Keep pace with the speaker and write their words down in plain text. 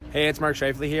Hey, it's Mark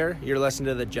Shifley here. You're listening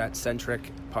to the Jet Centric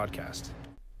podcast.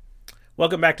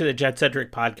 Welcome back to the Jet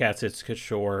Centric Podcast. It's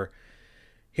Kishore.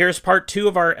 Here's part 2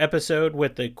 of our episode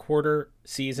with the quarter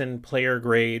season player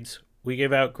grades. We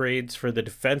give out grades for the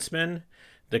defensemen,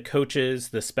 the coaches,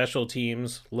 the special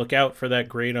teams. Look out for that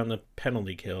grade on the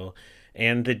penalty kill,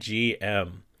 and the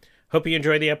GM. Hope you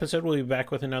enjoy the episode. We'll be back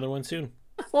with another one soon.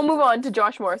 We'll move on to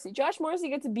Josh Morrissey. Josh Morrissey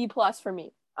gets a B plus for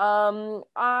me.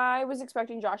 I was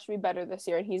expecting Josh to be better this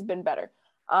year, and he's been better.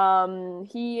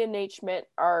 He and Nate Schmidt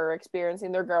are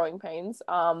experiencing their growing pains.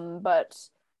 But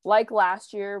like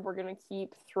last year, we're gonna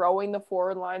keep throwing the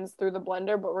forward lines through the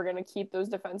blender, but we're gonna keep those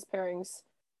defense pairings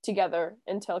together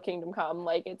until Kingdom Come.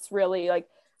 Like it's really like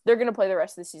they're gonna play the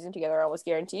rest of the season together, I almost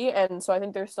guarantee. And so I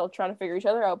think they're still trying to figure each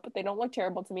other out, but they don't look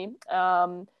terrible to me.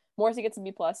 Morrissey gets a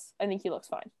B plus. I think he looks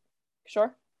fine.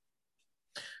 Sure.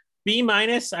 B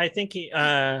minus. I think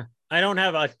I don't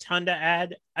have a ton to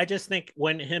add. I just think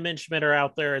when him and Schmidt are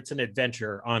out there, it's an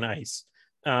adventure on ice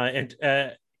and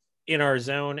in our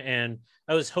zone. And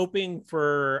I was hoping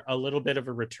for a little bit of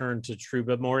a return to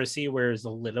Trouba Morrissey, where it's a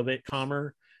little bit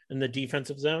calmer in the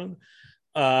defensive zone.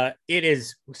 It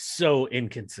is so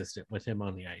inconsistent with him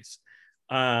on the ice.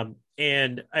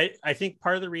 And I think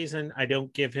part of the reason I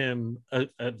don't give him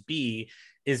a B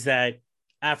is that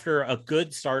after a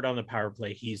good start on the power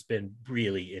play, he's been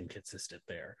really inconsistent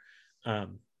there.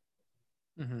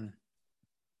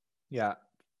 Yeah,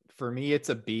 for me, it's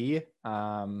a B.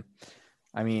 I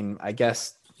mean, I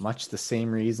guess much the same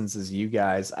reasons as you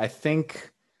guys. I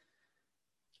think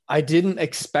I didn't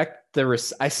expect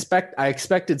I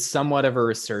expected somewhat of a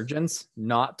resurgence,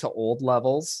 not to old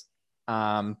levels,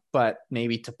 but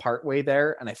maybe to partway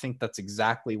there. And I think that's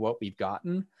exactly what we've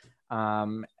gotten.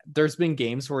 There's been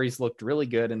games where he's looked really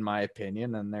good, in my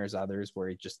opinion, and there's others where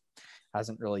he just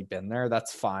hasn't really been there.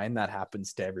 That's fine. That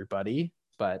happens to everybody.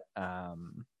 But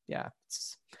yeah,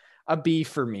 it's a B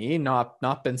for me.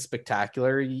 Not been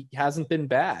spectacular. He hasn't been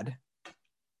bad.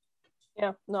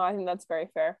 Yeah, no, I think that's very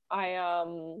fair.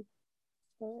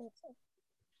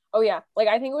 Oh yeah, like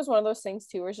I think it was one of those things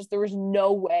too, where it's just there was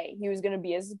no way he was gonna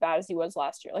be as bad as he was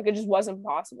last year. Like it just wasn't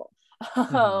possible.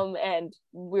 And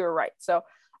we were right. So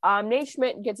Nate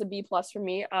Schmidt gets a B plus for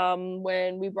me.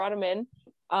 When we brought him in,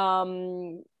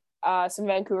 some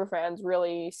Vancouver fans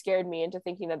really scared me into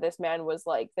thinking that this man was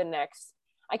like the next.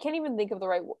 I can't even think of the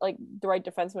right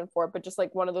defenseman for it, but just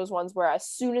like one of those ones where as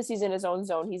soon as he's in his own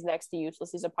zone, he's next to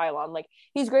useless. He's a pylon. Like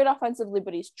he's great offensively,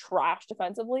 but he's trash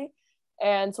defensively.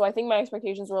 And so I think my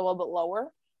expectations were a little bit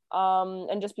lower.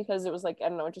 And just because it was like, I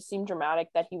don't know, it just seemed dramatic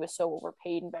that he was so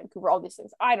overpaid in Vancouver, all these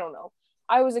things. I don't know.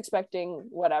 I was expecting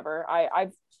whatever.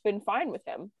 I've been fine with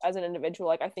him as an individual.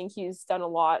 Like I think he's done a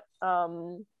lot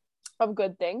of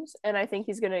good things, and I think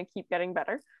he's gonna keep getting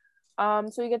better.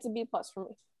 So he gets a B plus from me.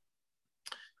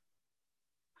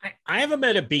 I have him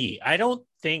at a B. I don't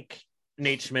think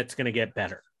Nate Schmidt's going to get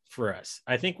better for us.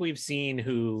 I think we've seen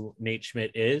who Nate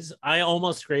Schmidt is. I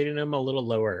almost graded him a little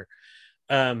lower,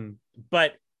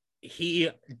 but he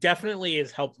definitely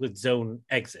has helped with zone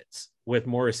exits with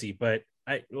Morrissey. But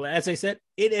as I said,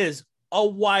 it is a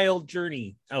wild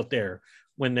journey out there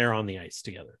when they're on the ice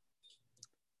together.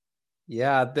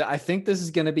 Yeah, I think this is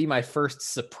going to be my first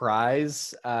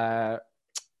surprise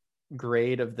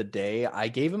grade of the day. I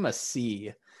gave him a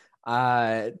C.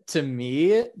 To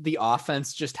me, the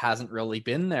offense just hasn't really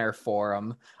been there for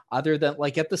him, other than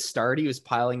like at the start, he was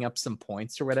piling up some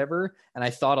points or whatever. And I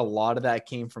thought a lot of that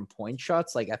came from point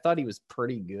shots. Like I thought he was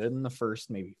pretty good in the first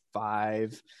maybe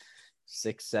 5,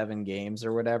 6, 7 games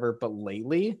or whatever. But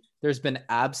lately there's been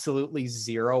absolutely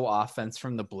zero offense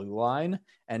from the blue line.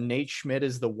 And Nate Schmidt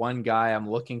is the one guy I'm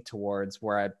looking towards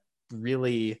where I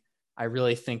really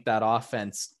think that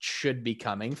offense should be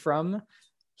coming from.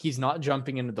 He's not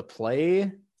jumping into the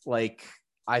play like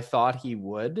I thought he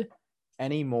would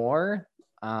anymore.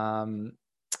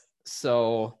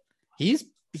 So he's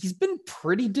been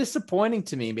pretty disappointing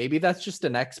to me. Maybe that's just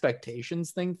an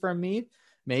expectations thing from me.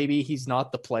 Maybe he's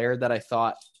not the player that I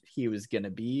thought he was going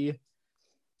to be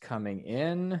coming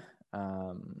in.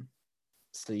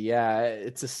 So yeah,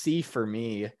 it's a C for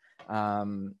me.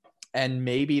 And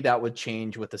maybe that would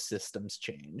change with the systems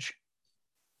change.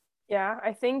 Yeah,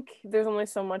 I think there's only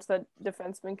so much that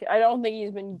defenseman can. I don't think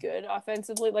he's been good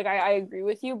offensively. Like I agree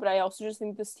with you, but I also just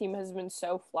think this team has been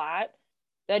so flat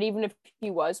that even if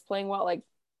he was playing well, like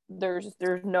there's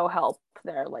no help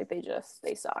there. Like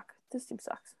they suck. This team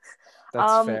sucks.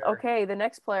 That's fair. Okay, the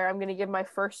next player I'm gonna give my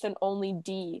first and only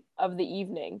D of the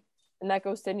evening, and that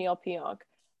goes to Neil Pionk.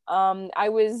 I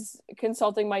was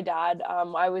consulting my dad.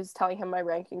 I was telling him my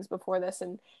rankings before this,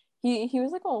 and he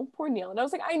was like, oh, poor Neil. And I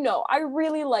was like, I know, I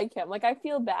really like him. Like, I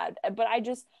feel bad, but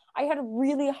I had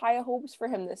really high hopes for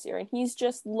him this year. And he's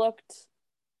just looked,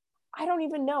 I don't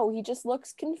even know. He just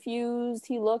looks confused.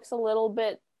 He looks a little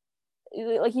bit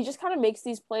like he just kind of makes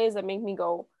these plays that make me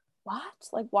go, what?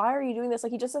 Like, why are you doing this?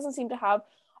 Like, he just doesn't seem to have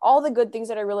all the good things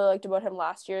that I really liked about him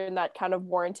last year and that kind of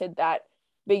warranted that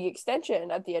big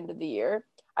extension at the end of the year.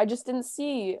 I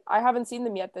haven't seen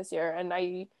them yet this year. And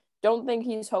I don't think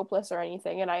he's hopeless or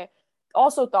anything. And I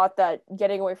also thought that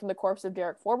getting away from the corpse of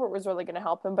Derek Forbort was really going to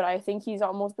help him. But I think he's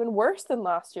almost been worse than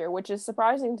last year, which is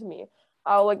surprising to me.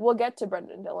 Like we'll get to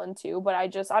Brendan Dillon too, but I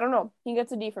don't know. He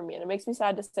gets a D from me, and it makes me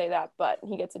sad to say that, but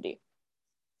he gets a D.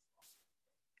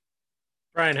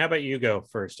 Brian, how about you go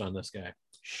first on this guy?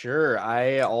 Sure.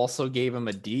 I also gave him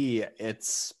a D.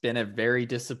 It's been a very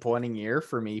disappointing year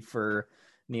for me for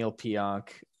Neil Pionk.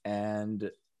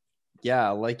 And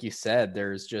yeah, like you said,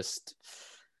 there's just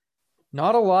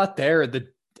not a lot there. The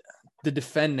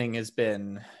defending has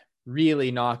been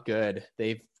really not good.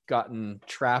 They've gotten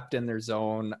trapped in their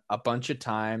zone a bunch of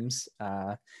times.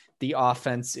 The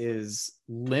offense is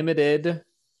limited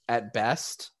at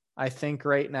best, I think,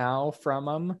 right now from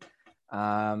them.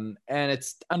 And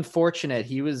it's unfortunate.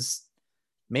 He was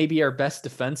maybe our best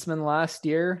defenseman last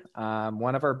year,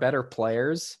 one of our better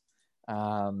players.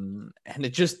 And it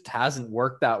just hasn't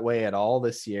worked that way at all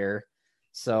this year.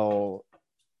 So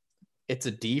it's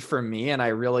a D for me, and I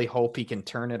really hope he can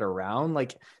turn it around.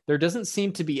 Like, there doesn't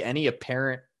seem to be any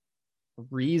apparent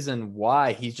reason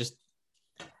why. He just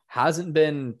hasn't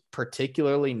been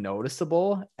particularly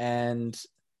noticeable, and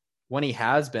when he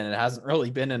has been, it hasn't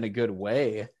really been in a good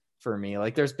way for me.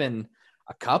 Like, there's been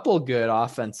a couple good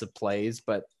offensive plays,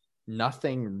 but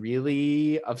nothing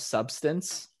really of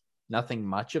substance, nothing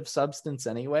much of substance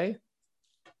anyway.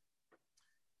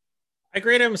 I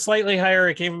grade him slightly higher.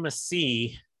 I gave him a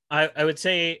C. I would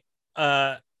say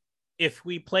if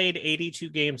we played 82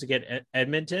 games against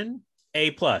Edmonton,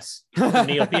 A plus for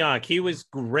Neil Pionk. He was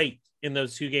great in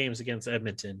those 2 games against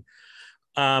Edmonton.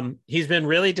 He's been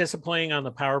really disappointing on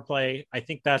the power play. I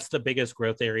think that's the biggest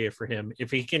growth area for him.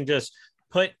 If he can just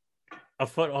put a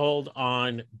foothold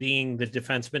on being the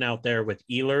defenseman out there with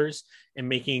Ehlers and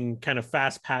making kind of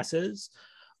fast passes,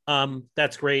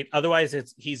 that's great.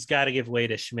 Otherwise, he's got to give way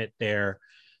to Schmidt there.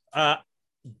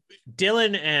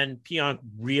 Dillon and Pionk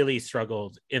really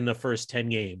struggled in the first 10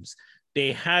 games.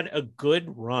 They had a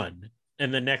good run in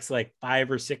the next like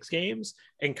 5 or 6 games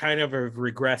and kind of have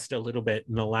regressed a little bit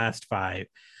in the last 5.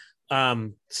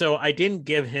 So I didn't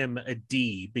give him a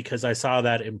D because I saw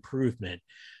that improvement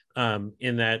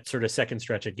in that sort of second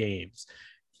stretch of games.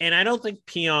 And I don't think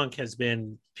Pionk has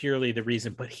been purely the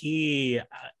reason, but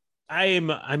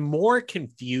I'm more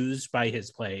confused by his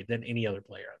play than any other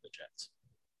player on the Jets.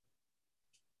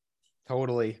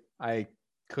 Totally. I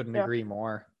couldn't agree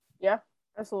more. Yeah,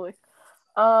 absolutely.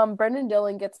 Brendan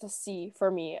Dillon gets a C for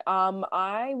me.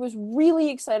 I was really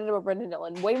excited about Brendan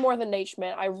Dillon, way more than Nate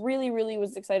Schmidt. I really, really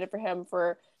was excited for him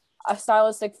for a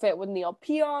stylistic fit with Neil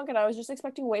Pionk, and I was just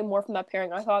expecting way more from that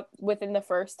pairing. I thought within the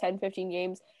first 10, 15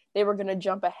 games, they were going to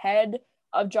jump ahead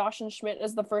of Josh and Schmidt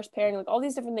as the first pairing, like all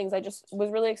these different things. I just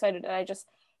was really excited, and I just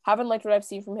haven't liked what I've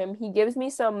seen from him. He gives me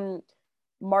some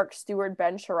Mark Stewart,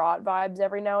 Ben Sherratt vibes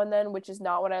every now and then, which is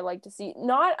not what I like to see.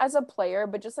 Not as a player,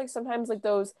 but just like sometimes like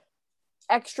those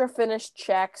extra finished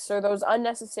checks or those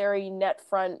unnecessary net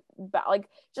front, like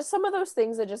just some of those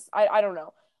things that just, I don't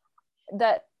know,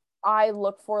 that I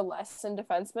look for less in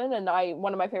defensemen. And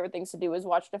one of my favorite things to do is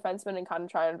watch defensemen and kind of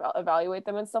try and evaluate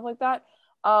them and stuff like that.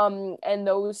 And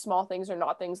those small things are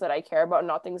not things that I care about,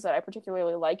 not things that I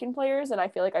particularly like in players. And I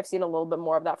feel like I've seen a little bit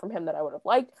more of that from him than I would have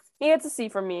liked. He gets a C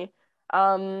from me.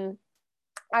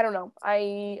 I don't know.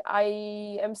 I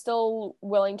am still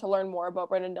willing to learn more about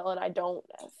Brendan Dillon. I don't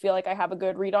feel like I have a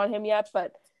good read on him yet,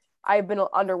 but I've been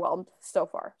underwhelmed so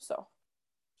far. So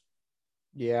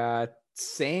yeah,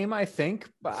 same, I think,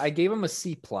 but I gave him a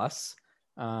C plus.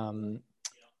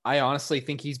 I honestly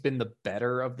think he's been the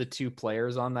better of the 2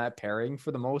 players on that pairing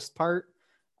for the most part.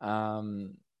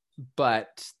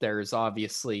 But there's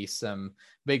obviously some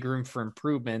big room for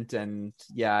improvement. And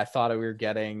yeah, I thought we were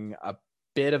getting a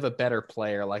bit of a better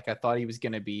player. Like, I thought he was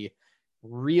going to be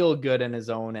real good in his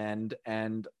own end.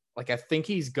 And like, I think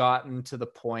he's gotten to the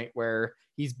point where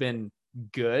he's been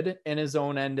good in his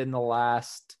own end in the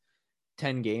last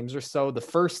 10 games or so. The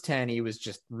first 10, he was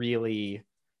just really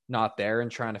not there and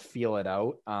trying to feel it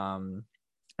out. And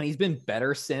he's been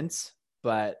better since,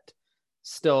 but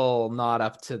still not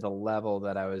up to the level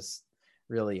that I was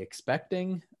really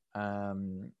expecting.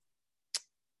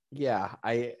 Yeah,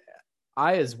 I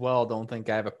as well don't think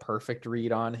I have a perfect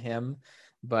read on him.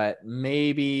 but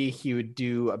maybe he would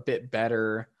do a bit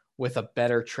better with a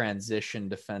better transition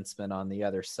defenseman on the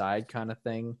other side kind of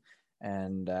thing.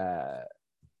 And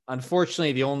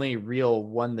unfortunately, the only real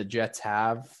one the Jets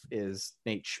have is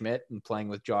Nate Schmidt and playing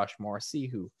with Josh Morrissey,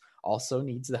 who also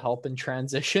needs the help in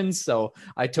transition. So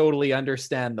I totally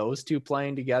understand those two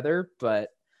playing together. But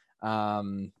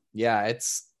yeah,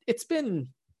 it's been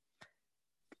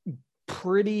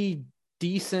pretty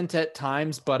decent at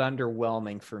times, but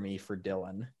underwhelming for me for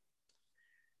Dylan.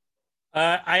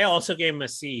 I also gave him a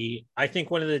C. I think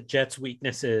one of the Jets'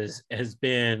 weaknesses has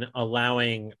been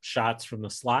allowing shots from the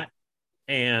slot.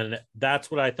 And that's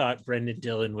what I thought Brendan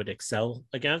Dillon would excel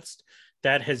against.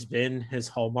 That has been his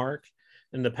hallmark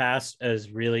in the past,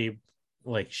 as really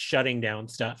like shutting down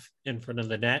stuff in front of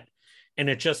the net. And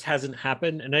it just hasn't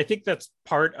happened. And I think that's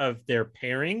part of their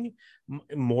pairing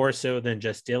more so than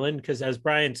just Dillon, because as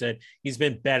Brian said, he's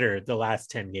been better the last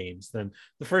 10 games than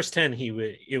the first 10.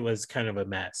 It was kind of a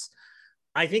mess.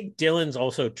 I think Dillon's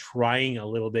also trying a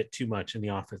little bit too much in the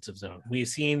offensive zone. We've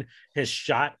seen his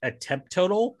shot attempt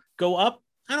total go up.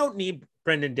 I don't need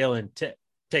Brendan Dillon to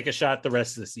take a shot the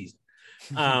rest of the season.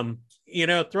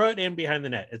 Throw it in behind the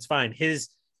net. It's fine. His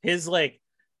like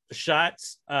shot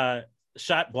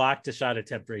block to shot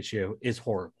attempt ratio is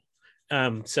horrible.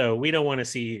 So we don't want to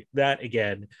see that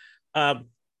again.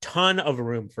 Ton of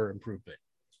room for improvement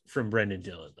from Brendan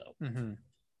Dillon, though. Mm-hmm.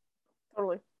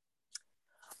 Totally.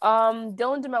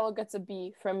 Dylan DeMello gets a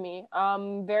B from me.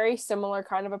 Very similar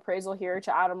kind of appraisal here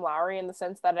to Adam Lowry in the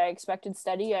sense that I expected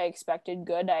steady, I expected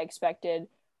good, I expected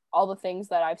all the things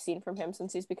that I've seen from him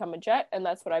since he's become a Jet, and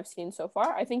that's what I've seen so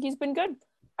far. I think he's been good.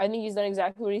 I think he's done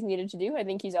exactly what he's needed to do. I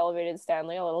think he's elevated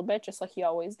Stanley a little bit, just like he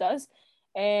always does.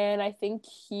 And I think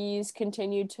he's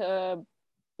continued to,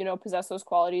 possess those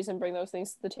qualities and bring those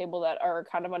things to the table that are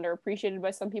kind of underappreciated by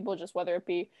some people, just whether it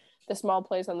be the small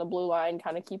plays on the blue line,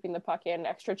 kind of keeping the puck in,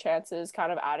 extra chances,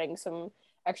 kind of adding some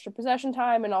extra possession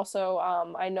time. And also,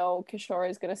 I know Kishore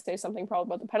is going to say something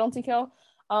probably about the penalty kill.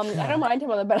 I don't mind him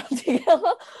on the penalty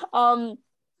kill.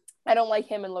 I don't like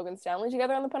him and Logan Stanley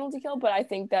together on the penalty kill, but I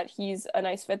think that he's a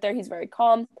nice fit there. He's very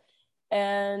calm.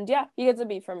 And yeah, he gets a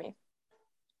B for me.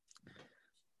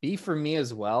 B for me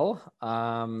as well.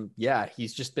 Yeah,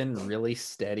 he's just been really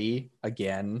steady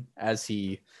again, as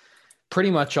he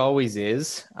pretty much always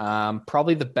is.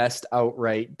 Probably the best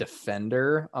outright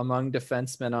defender among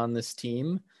defensemen on this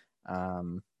team,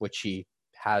 which he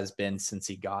has been since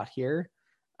he got here.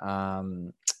 Yeah,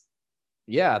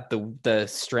 the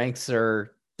strengths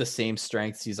are the same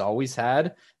strengths he's always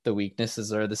had. The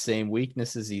weaknesses are the same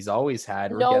weaknesses he's always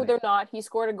had. They're not. He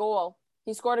scored a goal,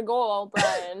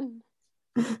 Brian.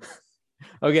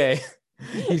 Okay,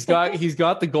 he's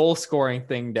got the goal scoring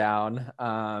thing down.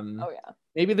 Oh yeah,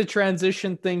 maybe the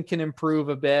transition thing can improve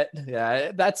a bit.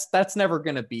 Yeah, that's never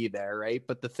gonna be there, right?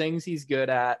 But the things he's good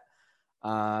at,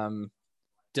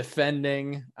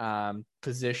 defending,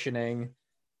 positioning,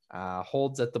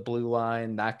 holds at the blue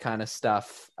line, that kind of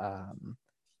stuff,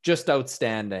 just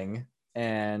outstanding.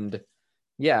 And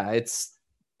yeah, it's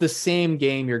the same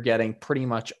game you're getting pretty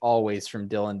much always from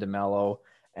Dylan DeMello.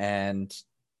 And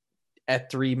at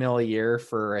 $3 million a year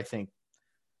for, I think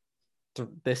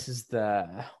this is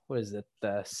the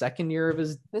second year of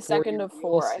his, the second of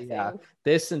four, I think. Yeah,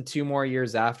 this and 2 more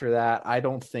years after that. I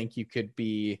don't think I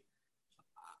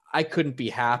couldn't be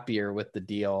happier with the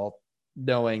deal,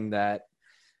 knowing that,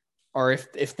 or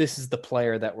if this is the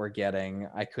player that we're getting,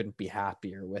 I couldn't be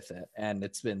happier with it. And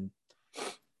it's been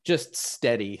just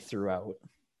steady throughout.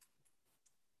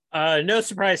 No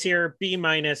surprise here. B-.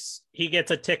 He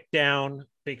gets a tick down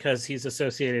because he's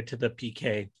associated to the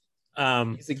PK.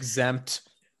 He's exempt.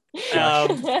 He's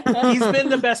been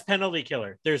the best penalty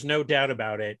killer. There's no doubt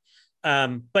about it.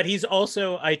 But he's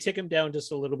also, I tick him down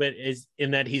just a little bit, is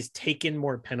in that he's taken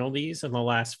more penalties in the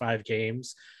last 5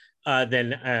 games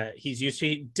than he's used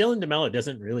to. Dylan DeMello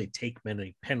doesn't really take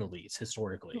many penalties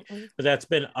historically, but that's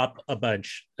been up a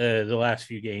bunch the last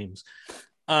few games.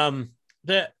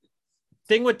 The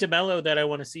thing with DeMello that I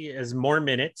want to see is more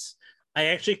minutes. I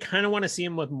actually kind of want to see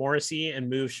him with Morrissey and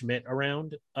move Schmidt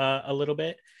around a little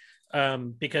bit,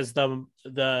 because the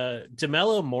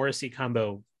DeMello Morrissey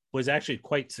combo was actually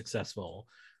quite successful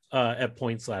at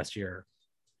points last year.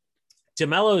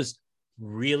 DeMello's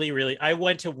really,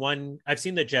 I've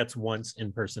seen the Jets once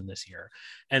in person this year,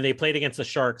 and they played against the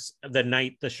Sharks the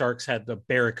night the Sharks had the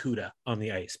Barracuda on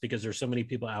the ice because there's so many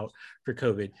people out for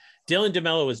COVID. Dylan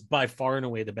DeMello is by far and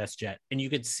away the best Jet, and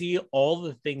you could see all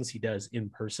the things he does in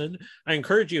person. I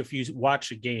encourage you, if you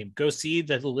watch a game, go see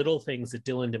the little things that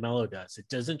Dylan DeMello does. It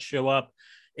doesn't show up.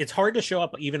 It's hard to show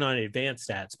up even on advanced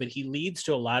stats, but he leads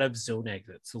to a lot of zone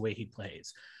exits the way he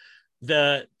plays.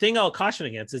 The thing I'll caution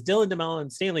against is Dylan DeMello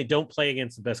and Stanley don't play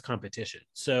against the best competition.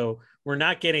 So we're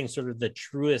not getting sort of the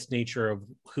truest nature of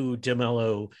who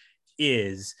DeMello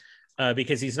is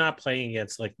because he's not playing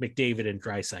against like McDavid and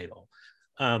Draisaitl.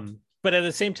 But at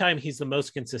the same time, he's the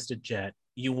most consistent Jet.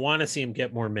 You want to see him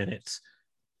get more minutes.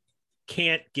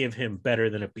 Can't give him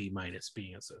better than a B-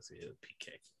 being associated with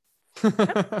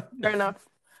PK. Fair enough.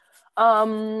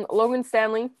 Logan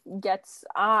Stanley gets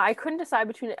I couldn't decide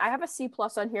between it. I have a C+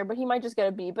 on here, but he might just get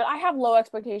a B. But I have low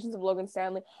expectations of Logan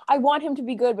Stanley. I want him to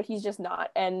be good, but he's just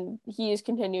not, and he has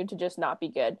continued to just not be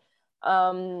good.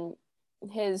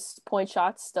 His point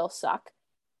shots still suck.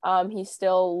 He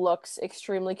still looks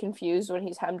extremely confused when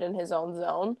he's hemmed in his own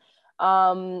zone.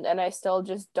 And I still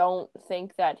just don't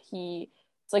think that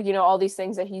it's like, all these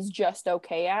things that he's just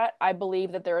okay at. I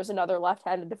believe that there is another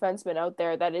left-handed defenseman out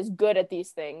there that is good at these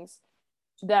things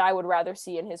that I would rather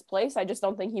see in his place. I just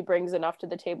don't think he brings enough to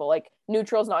the table. Like,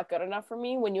 neutral's not good enough for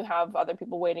me when you have other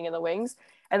people waiting in the wings,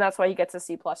 and that's why he gets a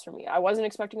C+ for me. I wasn't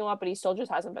expecting a lot, but he still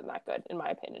just hasn't been that good, in my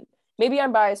opinion. Maybe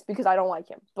I'm biased because I don't like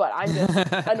him, but I'm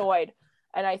just annoyed.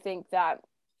 And I think that,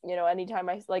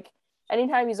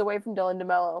 anytime he's away from Dylan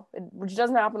DeMello, which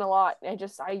doesn't happen a lot,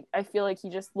 I feel like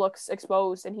he just looks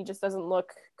exposed and he just doesn't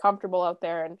look comfortable out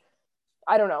there. And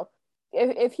I don't know.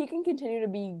 If he can continue to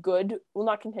be good, well,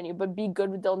 not continue, but be good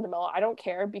with Dylan DeMello, I don't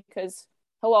care because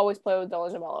he'll always play with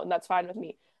Dylan DeMello, and that's fine with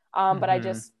me. But I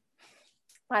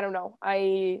don't know.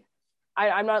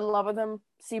 I'm not in love with him.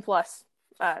 C+.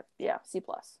 Yeah, C+.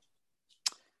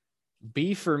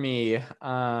 B for me.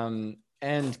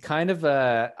 And kind of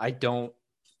I don't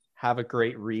have a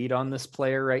great read on this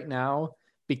player right now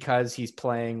because he's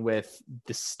playing with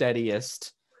the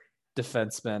steadiest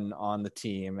defenseman on the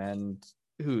team and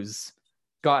who's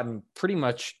gotten pretty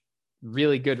much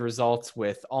really good results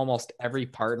with almost every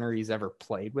partner he's ever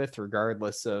played with,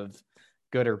 regardless of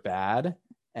good or bad.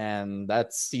 And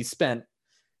he spent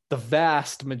the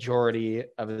vast majority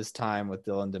of his time with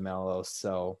Dylan DeMello.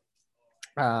 So,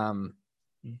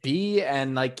 B,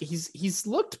 and like he's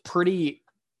looked pretty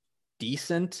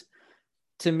decent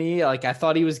to me. Like, I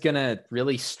thought he was gonna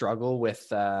really struggle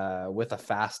with a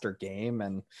faster game,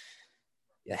 and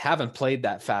I haven't played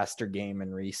that faster game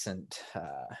in recent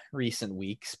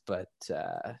weeks. But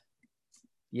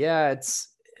yeah, it's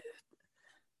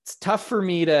tough for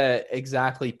me to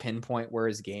exactly pinpoint where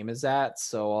his game is at,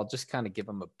 so I'll just kind of give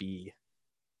him a B.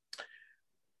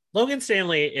 Logan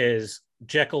Stanley is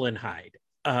Jekyll and Hyde.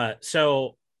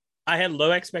 So I had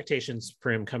low expectations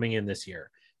for him coming in this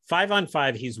year.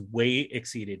 5-on-5, he's way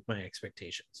exceeded my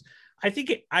expectations. I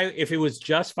think if it was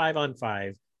just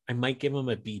 5-on-5, I might give him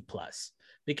a B+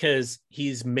 because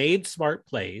he's made smart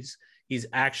plays. He's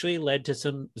actually led to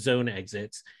some zone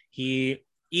exits.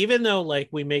 Even though like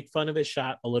we make fun of his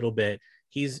shot a little bit,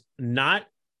 he's not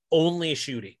only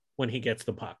shooting when he gets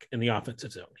the puck in the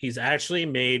offensive zone. He's actually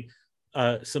made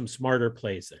some smarter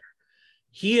plays there.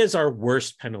 He is our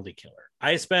worst penalty killer.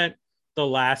 I spent the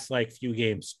last few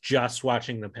games just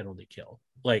watching the penalty kill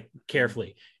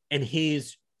carefully, and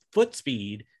his foot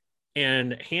speed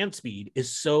and hand speed is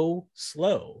so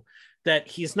slow that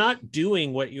he's not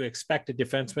doing what you expect a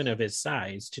defenseman of his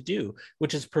size to do,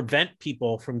 which is prevent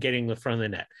people from getting the front of the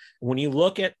net. When you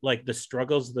look at the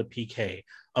struggles of the PK,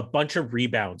 a bunch of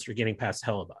rebounds are getting past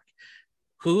Hellebuck.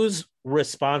 Who's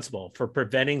responsible for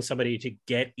preventing somebody to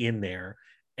get in there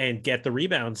and get the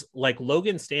rebounds?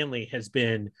 Logan Stanley has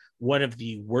been one of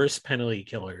the worst penalty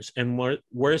killers and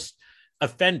worst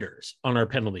offenders on our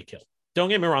penalty kill. Don't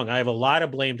get me wrong. I have a lot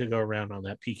of blame to go around on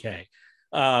that PK,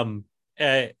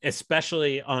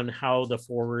 especially on how the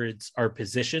forwards are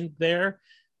positioned there,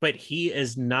 but he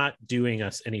is not doing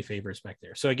us any favors back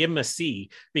there. So I give him a C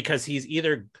because he's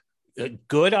either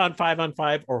good on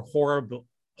 5-on-5 or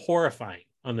horrifying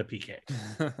on the PK.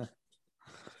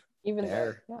 Even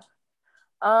there. Yeah.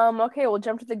 Okay, we'll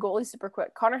jump to the goalie super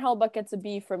quick. Connor Hellebuyck gets a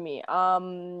B from me.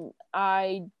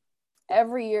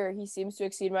 Every year he seems to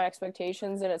exceed my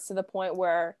expectations, and it's to the point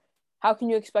where how can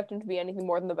you expect him to be anything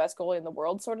more than the best goalie in the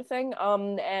world sort of thing?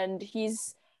 And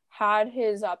he's had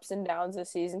his ups and downs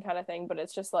this season kind of thing, but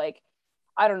it's just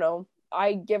I don't know.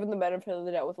 I give him the benefit of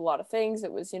the doubt with a lot of things.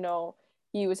 It was,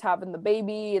 he was having the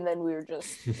baby, and then we were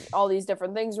just all these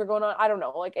different things were going on. I don't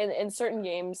know. In certain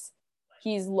games,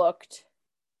 he's looked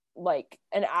like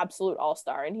an absolute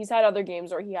all-star, and he's had other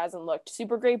games where he hasn't looked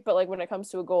super great. But when it comes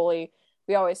to a goalie,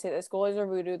 we always say this: goalies are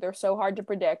voodoo. They're so hard to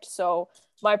predict. So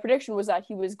my prediction was that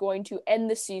he was going to end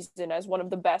the season as one of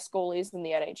the best goalies in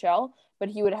the NHL, but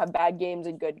he would have bad games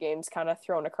and good games kind of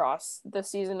thrown across the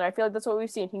season. I feel like that's what we've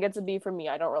seen. He gets a B from me.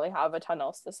 I don't really have a ton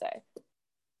else to say.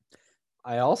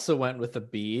 I also went with a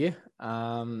B.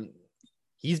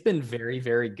 he's been very,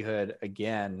 very good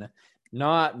again.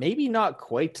 Maybe not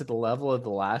quite to the level of the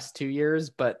last 2 years,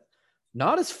 but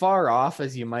not as far off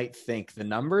as you might think. The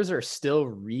numbers are still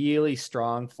really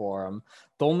strong for him.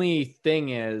 The only thing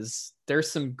is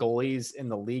there's some goalies in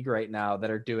the league right now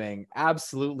that are doing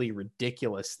absolutely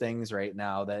ridiculous things right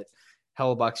now that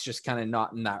Hellebuyck's just kind of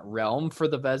not in that realm for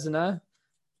the Vezina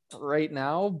right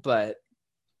now, but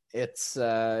it's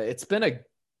been a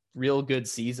real good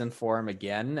season for him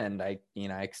again, and I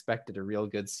expected a real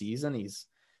good season. He's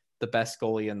the best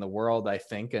goalie in the world, I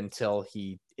think, until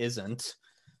he isn't.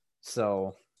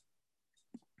 So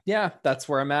yeah, that's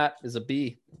where I'm at, is a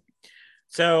B.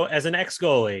 So as an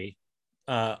ex-goalie,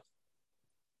 I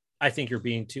think you're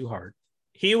being too hard.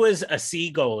 He was a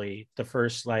C goalie the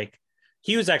first,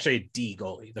 he was actually a D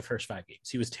goalie the first 5 games.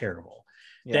 He was terrible.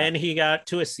 Yeah. Then he got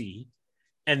to a C,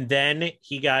 and then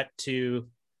he got to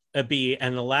a B,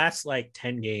 and the last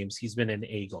 10 games he's been an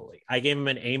A goalie. I gave him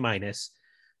an A-.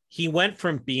 He went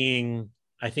from being,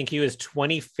 I think he was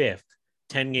 25th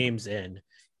 10 games in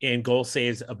goal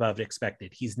saves above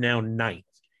expected. He's now 9th.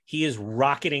 He is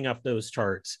rocketing up those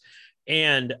charts,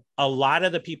 and a lot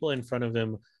of the people in front of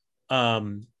him,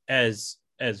 as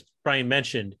Brian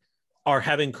mentioned, are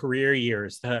having career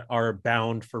years that are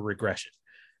bound for regression.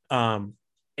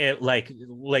 Like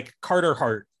Carter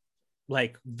Hart,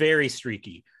 very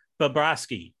streaky.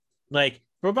 Bobrovsky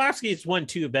has won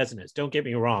 2 Vezinas, don't get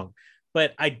me wrong,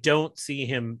 but I don't see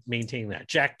him maintaining that.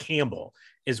 Jack Campbell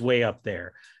is way up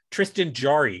there. Tristan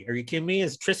Jarry, are you kidding me?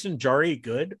 Is Tristan Jarry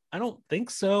good? I don't think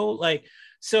so. I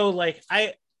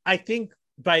think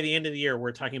by the end of the year,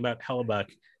 we're talking about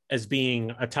Hellebuyck as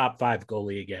being a top 5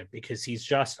 goalie again, because he's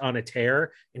just on a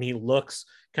tear and he looks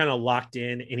kind of locked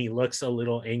in, and he looks a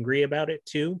little angry about it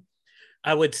too.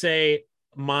 I would say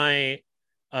my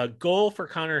goal for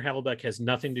Connor Hellebuyck has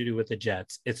nothing to do with the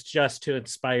Jets. It's just to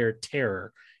inspire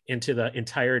terror into the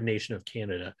entire nation of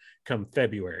Canada come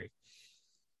February.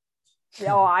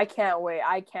 Oh, I can't wait.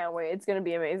 It's going to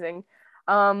be amazing.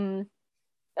 Another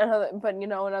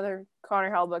Connor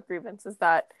Hellebuyck grievance is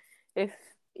that if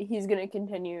he's going to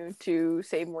continue to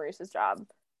save Maurice's job.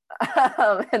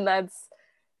 And that's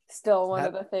still one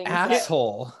of the things.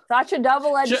 Asshole. Such a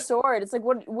double-edged sword. It's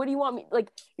what do you want me, you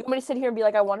want me to sit here and be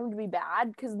I want him to be bad?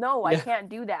 Because no, I can't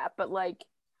do that. But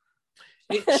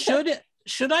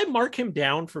should I mark him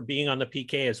down for being on the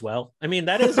PK as well? I mean,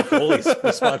 that is a goalie's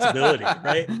responsibility,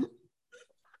 right?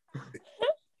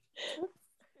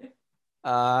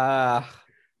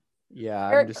 Yeah,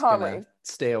 Eric I'm just Comrie. gonna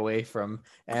stay away from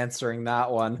answering that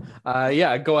one.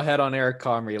 Yeah, go ahead on Eric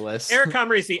Comrie list. Eric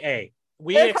Comrie's the A.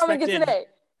 Eric Comrie gets an A.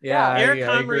 Yeah, Eric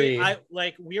Comrie.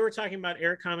 We were talking about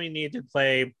Eric Comrie needed to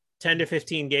play 10 to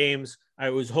 15 games. I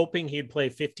was hoping he'd play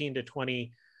 15 to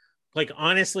 20.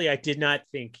 Honestly, I did not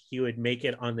think he would make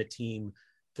it on the team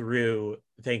through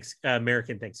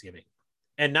American Thanksgiving.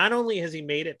 And not only has he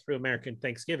made it through American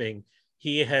Thanksgiving,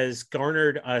 he has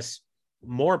garnered us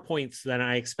more points than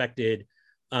I expected.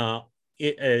 And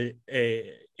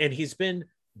he's been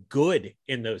good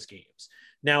in those games.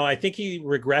 Now, I think he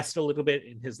regressed a little bit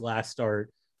in his last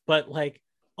start, but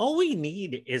all we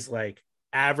need is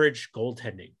average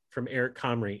goaltending from Eric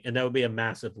Comrie, and that would be a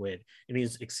massive win. And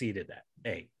he's exceeded that.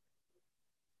 A.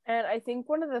 And I think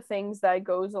one of the things that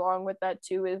goes along with that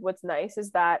too is what's nice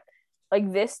is that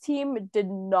this team did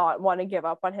not want to give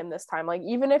up on him this time.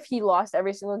 Even if he lost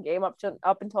every single game up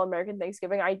until American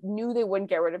Thanksgiving, I knew they wouldn't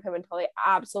get rid of him until they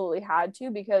absolutely had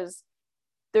to, because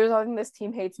there's nothing this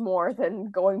team hates more than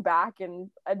going back and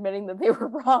admitting that they were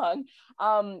wrong.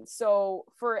 So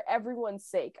for everyone's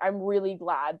sake, I'm really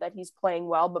glad that he's playing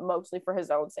well, but mostly for his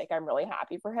own sake, I'm really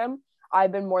happy for him.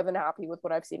 I've been more than happy with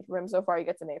what I've seen from him so far. He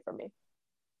gets an A from me.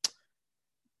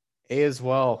 A as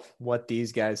well, what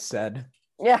these guys said.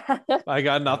 Yeah. I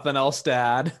got nothing else to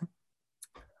add.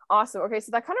 Awesome. Okay,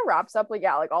 so that kind of wraps up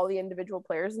all the individual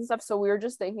players and stuff. So we were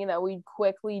just thinking that we'd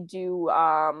quickly do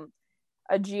a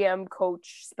GM,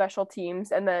 coach, special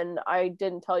teams, and then I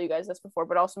didn't tell you guys this before,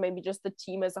 but also maybe just the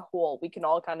team as a whole. We can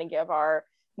all kind of give our,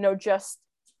 just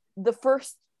the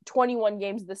first 21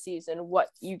 games of the season, what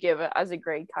you give it as a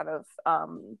grade kind of,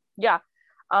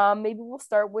 maybe we'll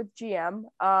start with GM.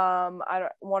 I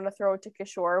don't want to throw it to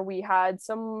Kishore. We had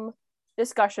some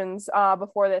discussions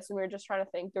before this, and we were just trying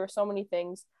to think. There were so many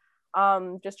things.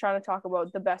 Just trying to talk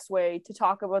about the best way to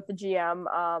talk about the GM,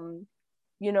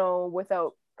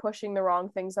 without pushing the wrong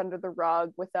things under the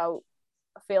rug, without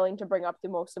failing to bring up the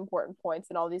most important points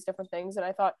and all these different things. And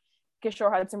I thought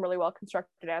Kishore had some really well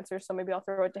constructed answers, so maybe I'll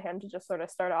throw it to him to just sort of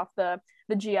start off the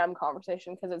GM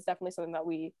conversation, because it's definitely something that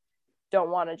we don't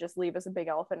want to just leave as a big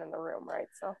elephant in the room, right?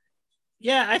 So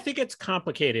yeah, I think it's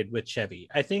complicated with Chevy.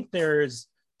 I think there's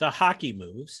the hockey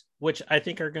moves, which I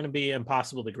think are going to be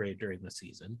impossible to grade during the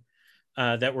season,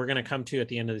 that we're going to come to at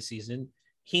the end of the season.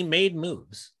 He made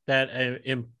moves that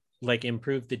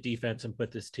improved the defense and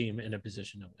put this team in a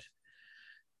position to win.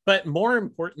 But more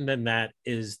important than that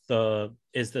is the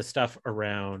stuff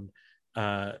around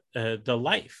the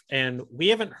life. And we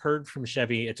haven't heard from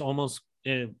Chevy. It's almost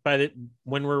when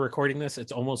we're recording this,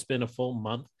 it's almost been a full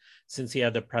month since he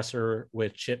had the presser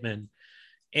with Chipman.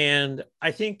 And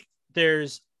I think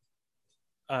there's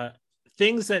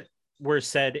things that were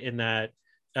said in that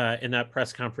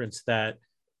press conference that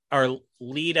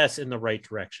lead us in the right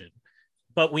direction,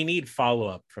 but we need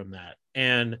follow-up from that.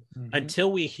 And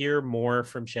until we hear more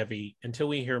from Chevy, until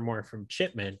we hear more from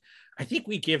Chipman, I think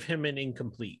we give him an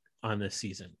incomplete on this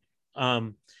season,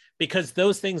 because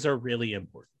those things are really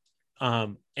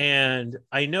important. And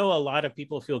I know a lot of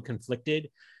people feel conflicted,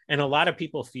 and a lot of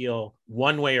people feel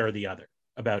one way or the other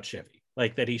about Chevy,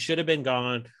 like that he should have been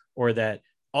gone, or that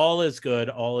all is good,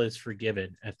 all is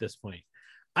forgiven at this point.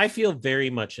 I feel very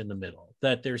much in the middle,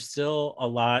 that there's still a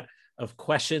lot of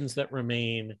questions that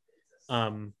remain.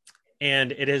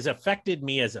 And it has affected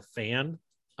me as a fan,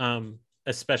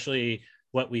 especially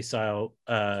what we saw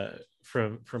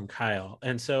from Kyle.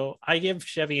 And so I give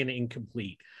Chevy an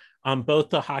incomplete on both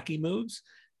the hockey moves,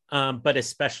 but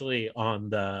especially on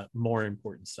the more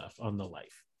important stuff, on the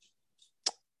life.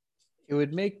 It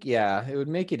would make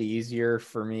it easier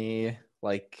for me,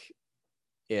 like,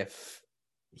 if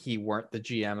he weren't the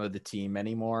GM of the team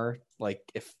anymore, like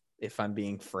if I'm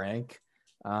being frank.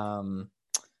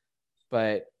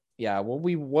 But yeah,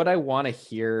 what I want to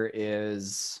hear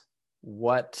is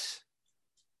what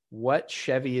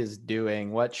Chevy is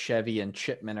doing, what Chevy and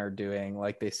Chipman are doing,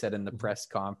 like they said in the press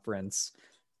conference,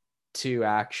 to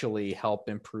actually help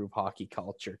improve hockey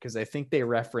culture. Because I think they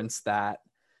referenced that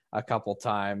a couple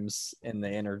times in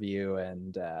the interview,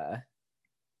 and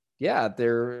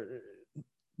they're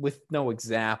with no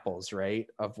examples, right,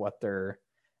 of what they're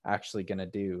actually going to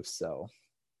do. So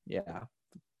yeah.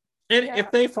 And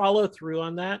if they follow through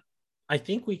on that, I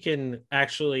think we can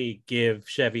actually give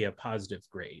Chevy a positive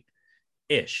grade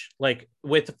ish, like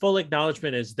with full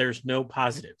acknowledgement is there's no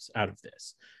positives out of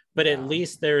this, but at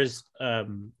least there's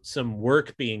some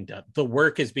work being done. The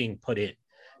work is being put in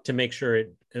to make sure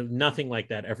nothing like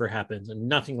that ever happens, and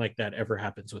nothing like that ever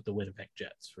happens with the Winnipeg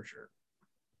Jets, for sure.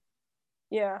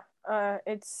 Yeah,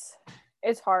 it's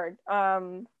hard.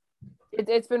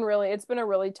 It's been a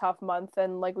really tough month,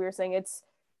 and like we were saying, it's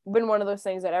been one of those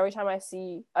things that every time I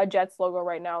see a Jets logo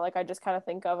right now, like I just kind of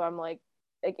think of, I'm like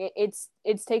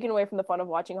it's taken away from the fun of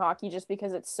watching hockey, just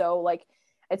because it's so, like,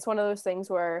 it's one of those things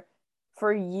where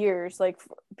for years, like,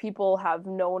 people have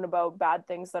known about bad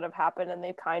things that have happened, and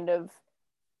they've kind of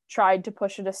tried to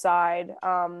push it aside,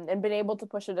 and been able to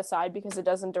push it aside because it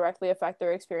doesn't directly affect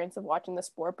their experience of watching the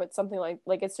sport. But something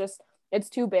like it's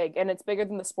too big, and it's bigger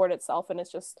than the sport itself, and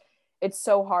it's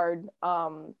so hard.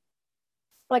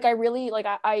 Like,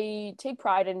 I take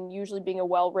pride in usually being a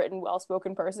well-written,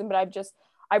 well-spoken person, but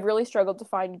I've really struggled to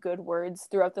find good words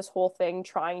throughout this whole thing,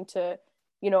 trying to,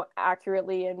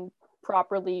 accurately and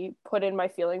properly put in my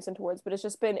feelings into words. But it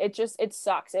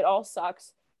sucks. It all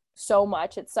sucks so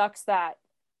much. It sucks that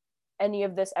any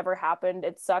of this ever happened.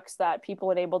 It sucks that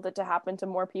people enabled it to happen to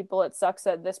more people. It sucks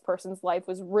that this person's life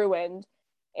was ruined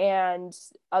and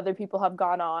other people have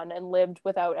gone on and lived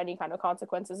without any kind of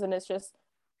consequences. And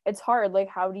it's hard. Like,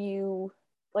 how do you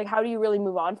really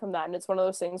move on from that? And it's one of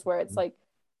those things where it's like,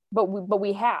 but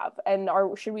we have, and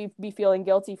should we be feeling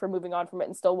guilty for moving on from it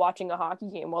and still watching a hockey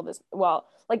game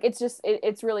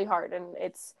it's really hard. And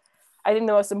I think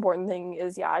the most important thing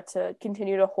is, to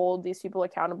continue to hold these people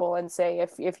accountable and say,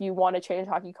 if you want to change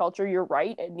hockey culture, you're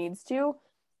right, it needs to.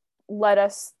 Let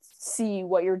us see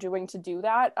what you're doing to do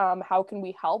that. How can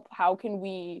we help? How can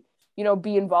we,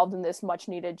 be involved in this much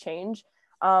needed change?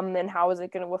 And how is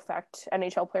it going to affect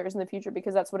NHL players in the future?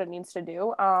 Because that's what it needs to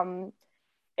do.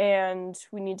 And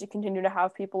we need to continue to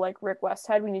have people like Rick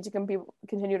Westhead. We need to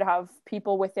continue to have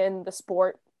people within the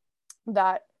sport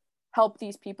that help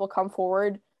these people come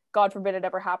forward. God forbid it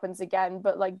ever happens again,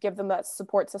 but like, give them that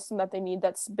support system that they need,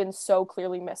 that's been so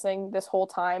clearly missing this whole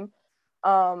time.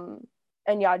 And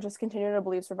just continue to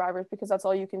believe survivors, because that's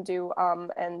all you can do.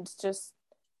 And just,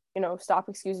 stop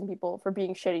excusing people for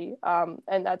being shitty.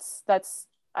 And that's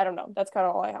I don't know. That's kind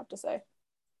of all I have to say.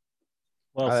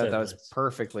 Well said. That was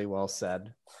perfectly well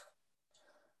said.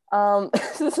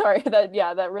 Sorry,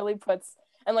 that really puts,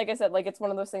 and like I said, like, it's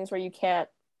one of those things where you can't,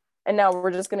 and now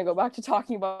we're just going to go back to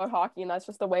talking about hockey, and that's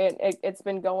just the way it's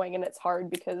been going, and it's hard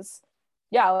because,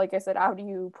 like I said, how do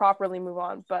you properly move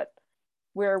on? But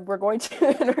we're going to,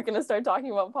 and we're going to start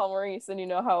talking about Paul Maurice,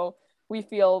 and how we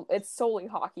feel it's solely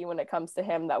hockey when it comes to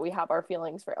him, that we have our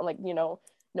feelings for, like, you know,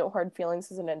 no hard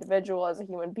feelings as an individual, as a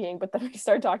human being, but then we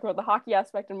start talking about the hockey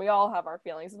aspect and we all have our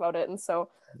feelings about it. And so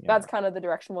that's kind of the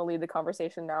direction we'll lead the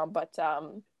conversation now. But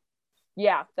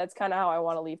yeah, that's kind of how I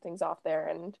want to leave things off there.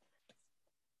 And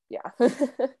yeah.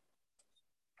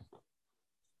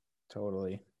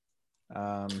 Totally.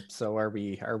 So are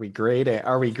we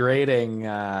grading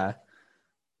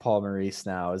Paul Maurice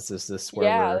now? Is this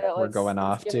where we're going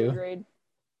off to?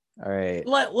 All right.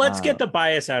 Let's get the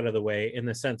bias out of the way, in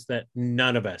the sense that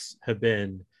none of us have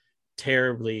been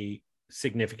terribly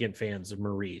significant fans of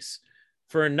Maurice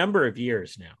for a number of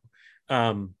years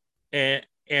now.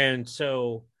 And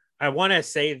so I want to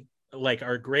say, like,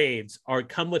 our grades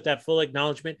come with that full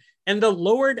acknowledgement and the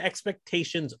lowered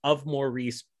expectations of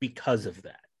Maurice because of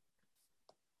that.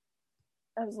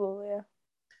 Absolutely. Yeah.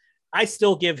 I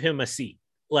still give him a C.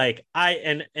 Like,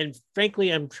 and frankly,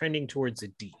 I'm trending towards a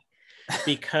D,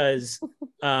 because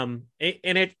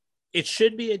it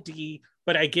should be a D,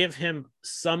 but I give him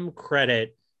some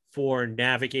credit for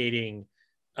navigating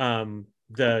the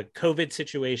COVID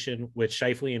situation with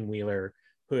Scheifele and Wheeler,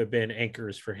 who have been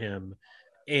anchors for him,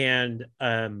 and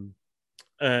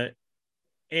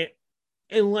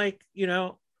like, you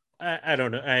know, I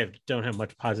don't know, I don't have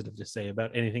much positive to say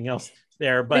about anything else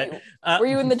there, but were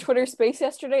you in the Twitter space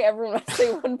yesterday? Everyone must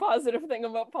say one positive thing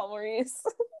about Paul Maurice.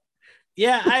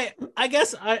 Yeah, I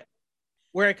guess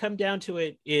where I come down to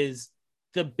it is,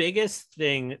 the biggest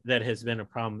thing that has been a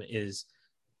problem is,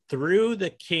 through the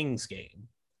Kings game,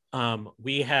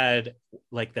 we had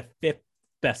like the 5th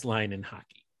best line in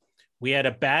hockey. We had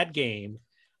a bad game,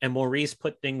 and Maurice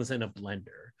put things in a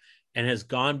blender and has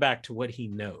gone back to what he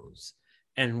knows.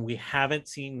 And we haven't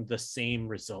seen the same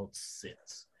results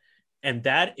since. And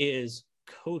that is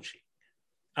coaching.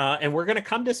 And we're going to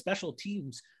come to special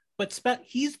teams, but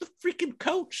he's the freaking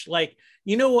coach. Like,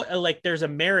 you know, like, there's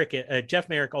Jeff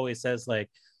Merrick always says, like,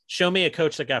 show me a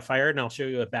coach that got fired and I'll show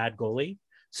you a bad goalie.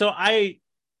 So I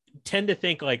tend to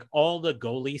think, like, all the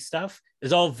goalie stuff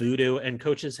is all voodoo, and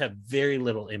coaches have very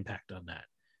little impact on that.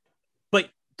 But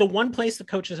the one place the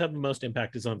coaches have the most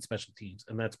impact is on special teams,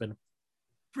 and that's been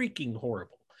freaking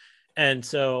horrible. And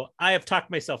so I have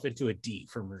talked myself into a D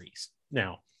for Maurice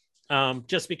now,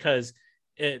 just because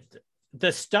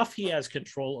the stuff he has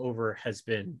control over has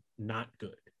been not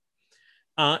good.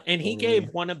 And he gave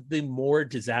one of the more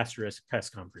disastrous press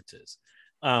conferences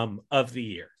of the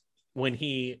year when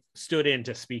he stood in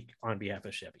to speak on behalf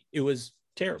of Chevy. It was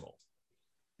terrible.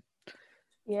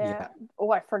 Yeah.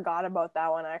 Oh, I forgot about that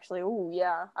one, actually. Oh,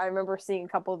 yeah. I remember seeing a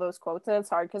couple of those quotes, and it's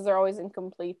hard because they're always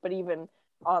incomplete, but even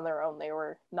on their own, they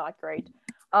were not great.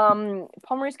 Paul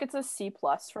Maurice gets a C+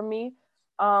 from me.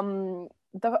 I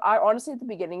honestly, at the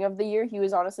beginning of the year, he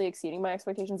was honestly exceeding my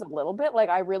expectations a little bit. Like,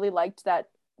 I really liked that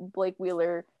Blake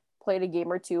Wheeler played a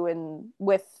game or two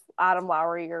with Adam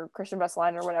Lowry or Christian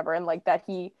Vesalainen or whatever, and like that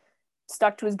he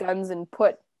stuck to his guns and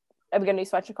put Evgeny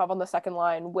Svechnikov on the second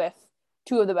line with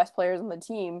two of the best players on the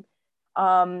team,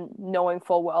 knowing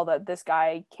full well that this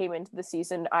guy came into the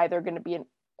season either going to be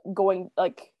going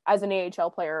like as an AHL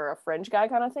player or a fringe guy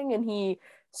kind of thing, and he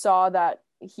saw that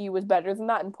he was better than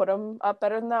that and put him up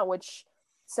better than that, which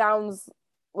sounds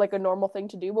like a normal thing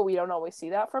to do, but we don't always see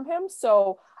that from him.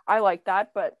 So I like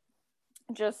that, but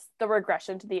just the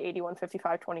regression to the 81,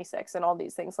 55, 26 and all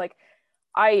these things, like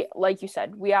you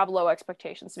said, we have low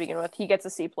expectations to begin with. He gets a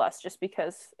C+ just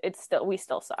because we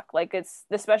still suck. Like,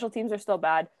 the special teams are still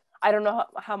bad. I don't know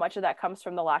how much of that comes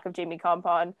from the lack of Jamie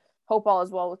Compon. Hope all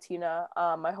is well with Tina.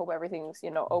 I hope everything's,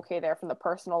 okay there from the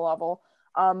personal level.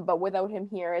 But without him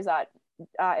here, is that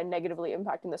and negatively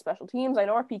impacting the special teams? I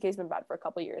know our PK's been bad for a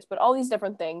couple of years, but all these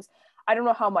different things, I don't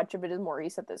know how much of it is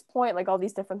Maurice at this point. Like, all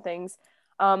these different things,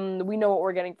 we know what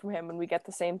we're getting from him, and we get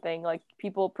the same thing. Like,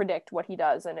 people predict what he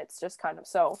does, and it's just kind of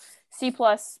so C+,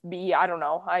 B. I don't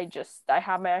know. I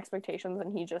have my expectations,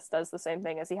 and he just does the same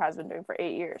thing as he has been doing for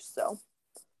 8 years. So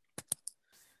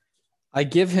I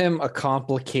give him a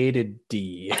complicated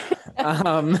D.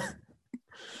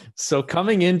 So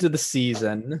coming into the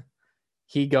season,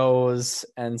 he goes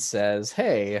and says,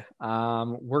 hey,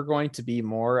 we're going to be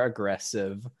more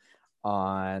aggressive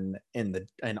in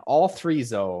all 3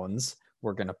 zones.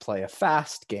 We're going to play a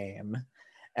fast game,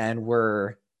 and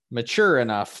we're mature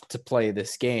enough to play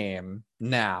this game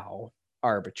now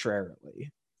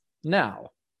arbitrarily. Now,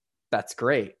 that's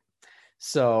great.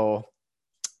 So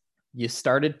you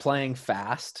started playing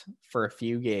fast for a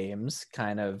few games,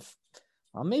 kind of,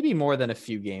 well, maybe more than a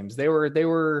few games. They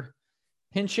were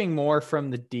pinching more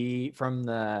from the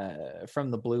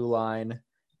blue line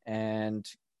and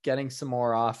getting some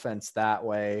more offense that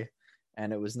way,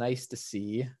 and it was nice to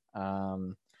see.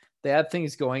 they had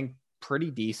things going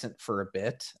pretty decent for a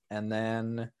bit. And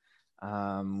then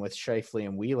with Scheifele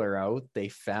and Wheeler out, they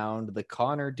found the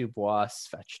Connor Dubois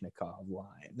Svechnikov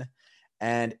line.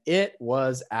 And it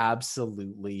was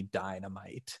absolutely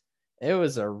dynamite. It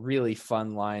was a really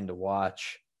fun line to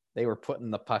watch. They were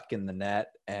putting the puck in the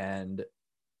net and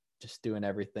just doing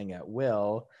everything at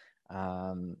will.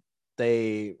 Once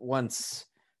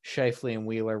Scheifele and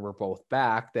Wheeler were both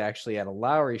back, they actually had a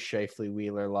Lowry Scheifele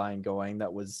Wheeler line going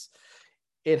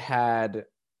it had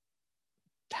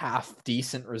half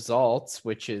decent results,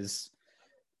 which is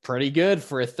pretty good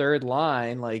for a third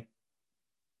line. Like,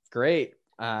 great.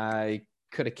 I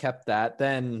could have kept that.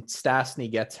 Then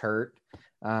Stastny gets hurt,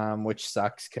 which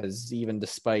sucks because even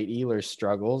despite Ehlers'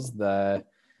 struggles, the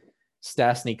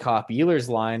Stastny Cop Ehlers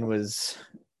line was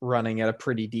running at a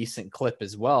pretty decent clip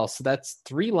as well. So that's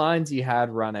 3 lines you had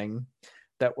running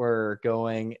that were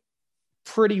going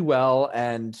pretty well,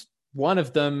 and one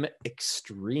of them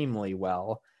extremely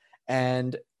well.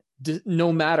 And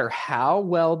no matter how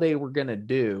well they were going to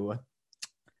do,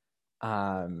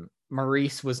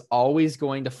 Maurice was always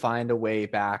going to find a way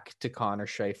back to Connor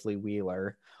Scheifele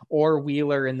Wheeler, or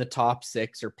Wheeler in the top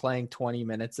 6 or playing 20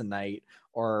 minutes a night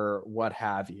or what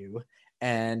have you.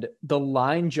 And the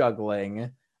line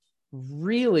juggling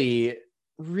really,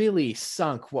 really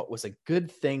sunk what was a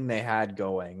good thing they had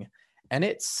going. And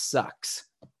it sucks.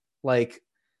 Like,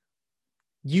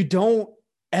 you don't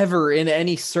ever in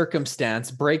any circumstance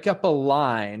break up a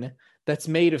line that's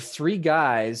made of 3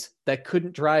 guys that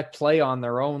couldn't drive play on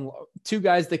their own, 2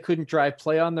 guys that couldn't drive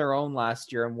play on their own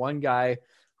last year, and 1 guy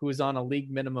who was on a league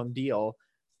minimum deal,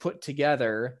 put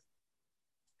together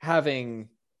having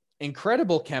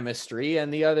incredible chemistry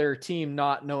and the other team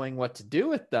not knowing what to do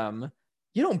with them.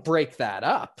 You don't break that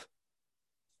up.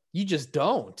 You just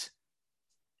don't.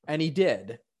 And he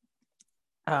did.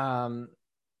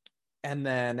 And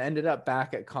then ended up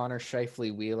back at Connor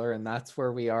Scheifele Wheeler, and that's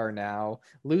where we are now,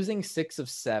 losing 6 of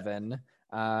 7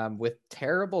 with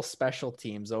terrible special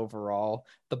teams overall.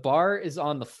 The bar is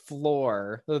on the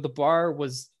floor. The bar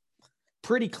was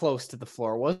pretty close to the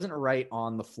floor. It wasn't right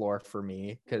on the floor for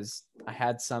me because I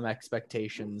had some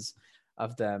expectations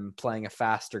of them playing a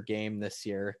faster game this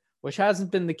year, which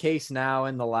hasn't been the case now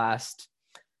in the last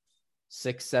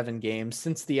 6-7 games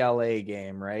since the LA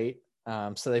game, right?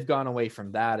 So they've gone away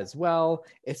from that as well.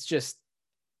 It's just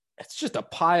a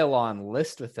pile on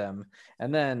list with them.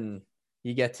 And then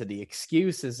you get to the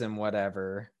excuses and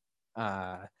whatever,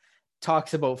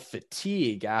 talks about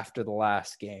fatigue after the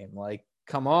last game. Like,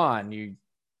 come on,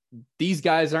 these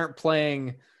guys aren't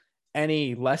playing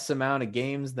any less amount of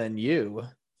games than you.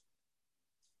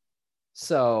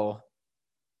 So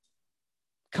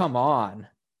come on,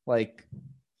 like,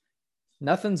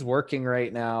 nothing's working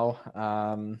right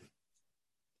now.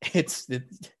 It's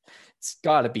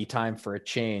got to be time for a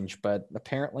change, but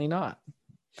apparently not.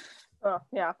 Oh,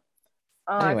 yeah.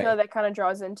 Anyway. I feel like that kind of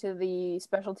draws into the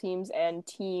special teams and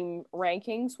team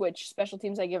rankings, which special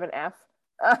teams I give an F.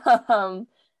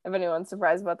 If anyone's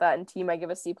surprised about that, and team I give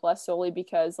a C+ solely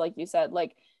because, like you said,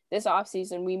 like, this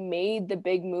offseason we made the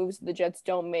big moves the Jets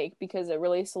don't make because it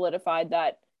really solidified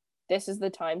that this is the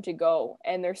time to go,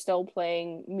 and they're still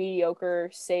playing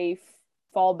mediocre, safe,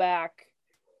 fallback,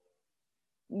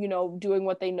 doing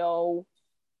what they know,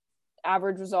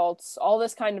 average results, all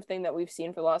this kind of thing that we've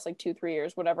seen for the last, like, 2-3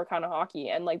 years, whatever kind of hockey.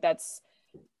 And, like,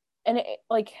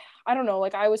 like, I don't know,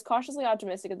 like, I was cautiously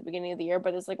optimistic at the beginning of the year,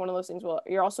 but it's like one of those things, well,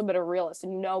 you're also a bit of a realist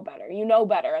and you know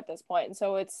better at this point. And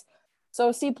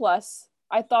so C+.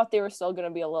 I thought they were still going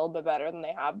to be a little bit better than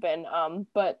they have been.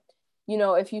 But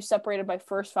if you separate it by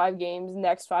first 5 games,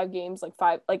 next 5 games,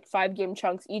 like 5 game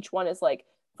chunks, each one is like,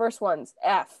 first one's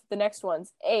F, the next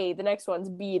one's A, the next one's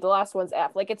B, the last one's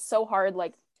F. Like, it's so hard.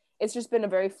 Like, it's just been a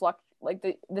very like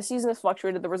the season has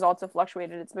fluctuated, the results have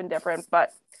fluctuated, it's been different,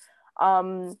 but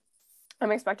I'm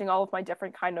expecting all of my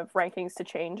different kind of rankings to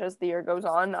change as the year goes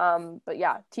on. But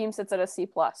yeah, team sits at a C+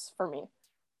 for me.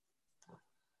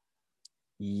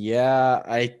 Yeah,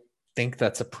 I think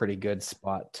that's a pretty good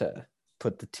spot to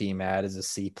put the team at, as a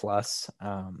C+.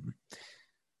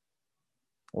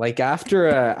 Like, after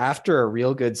a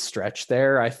real good stretch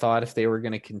there, I thought if they were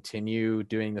going to continue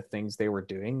doing the things they were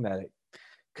doing, that it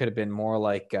could have been more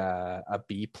like a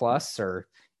B+ or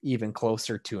even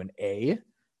closer to an A.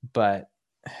 But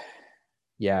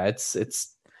yeah,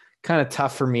 it's kind of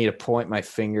tough for me to point my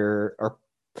finger or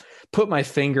put my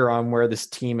finger on where this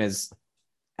team is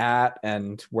at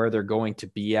and where they're going to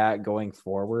be at going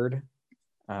forward.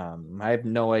 I have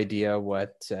no idea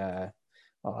what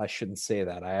well, I shouldn't say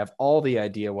that. I have all the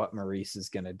idea what Maurice is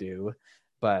going to do,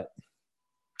 but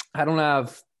I don't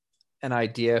have an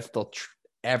idea if they'll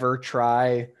ever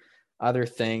try other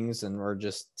things, and we're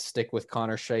just stick with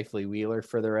Connor Scheifele Wheeler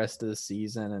for the rest of the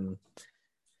season and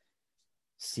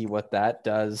see what that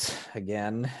does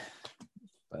again.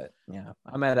 But yeah,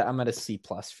 I'm at a C+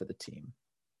 for the team.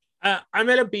 I'm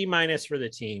at a B- for the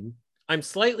team. I'm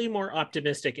slightly more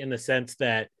optimistic in the sense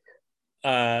that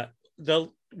the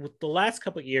last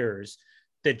couple of years,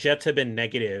 the Jets have been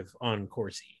negative on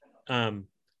Corsi.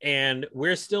 And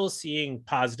we're still seeing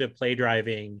positive play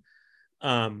driving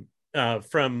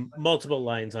from multiple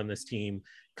lines on this team.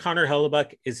 Connor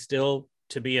Hellebuyck is still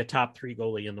to be a top 3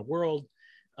 goalie in the world.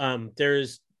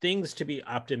 There's things to be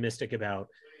optimistic about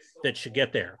that should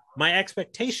get there. My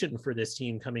expectation for this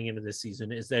team coming into this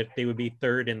season is that they would be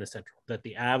 3rd in the Central, that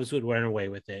the Avs would run away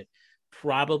with it,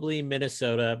 probably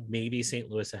Minnesota, maybe St.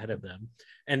 Louis ahead of them,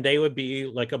 and they would be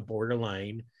like a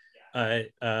borderline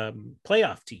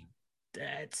playoff team.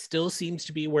 That still seems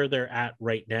to be where they're at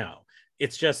right now.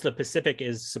 It's just the Pacific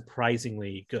is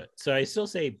surprisingly good. So I still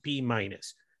say B-,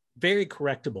 very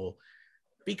correctable,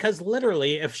 because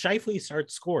literally if Scheifele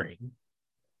starts scoring,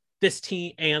 this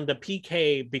team and the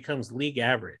PK becomes league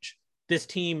average, this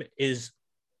team is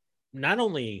not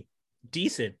only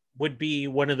decent, would be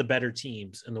one of the better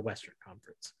teams in the Western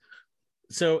Conference.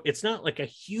 So it's not like a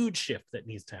huge shift that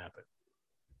needs to happen.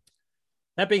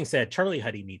 That being said, Charlie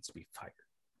Huddy needs to be fired.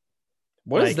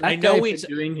 What is that guy been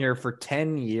doing here for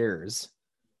 10 years?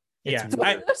 Yeah. It's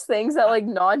one of those things that like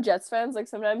non-Jets fans, like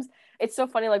sometimes it's so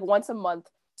funny, like once a month,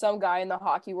 some guy in the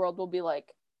hockey world will be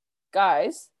like,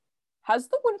 guys, has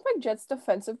the Winnipeg Jets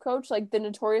defensive coach, like the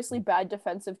notoriously bad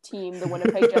defensive team, the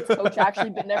Winnipeg Jets coach, actually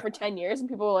been there for 10 years? And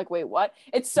people are like, wait, what?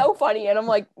 It's so funny. And I'm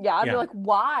like, yeah. And they're like,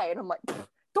 why? And I'm like,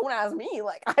 don't ask me.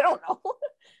 Like, I don't know.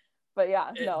 But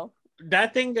yeah, no.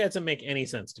 That thing doesn't make any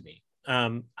sense to me.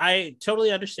 I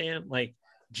totally understand, like,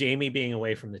 Jamie being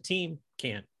away from the team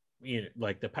can't,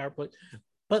 like the power play,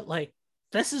 but like,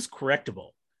 this is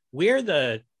correctable. We're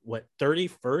the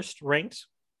 31st ranked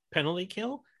penalty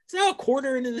kill. It's now a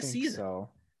quarter into the season. So.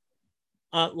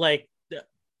 Like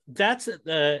that's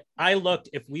I looked,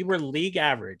 if we were league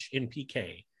average in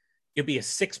PK, it'd be a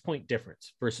 6-point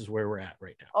difference versus where we're at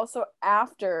right now. Also,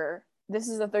 this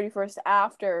is the 31st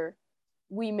after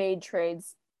we made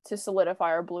trades to solidify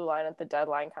our blue line at the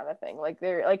deadline, kind of thing. Like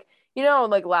they're like,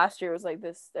 like last year was like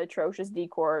this atrocious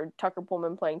decor, Tucker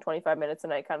Pullman playing 25 minutes a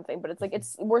night kind of thing. But it's like,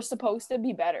 we're supposed to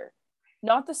be better,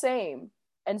 not the same,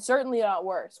 and certainly not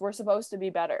worse. We're supposed to be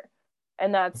better,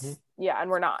 and that's and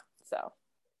we're not. So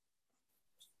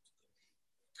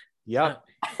yeah.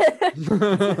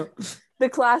 The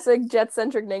classic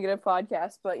Jet-centric negative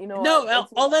podcast, but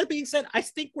all that being said, I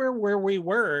think we're where we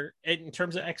were in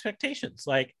terms of expectations.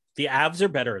 Like, the Avs are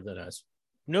better than us.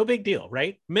 No big deal,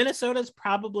 right? Minnesota's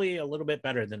probably a little bit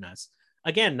better than us.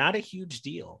 Again, not a huge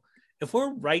deal. If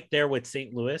we're right there with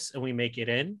St. Louis and we make it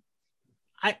in,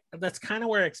 that's kind of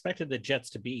where I expected the Jets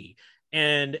to be.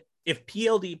 And if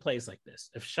PLD plays like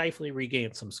this, if Scheifele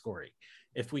regains some scoring,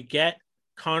 if we get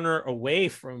Connor away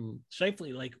from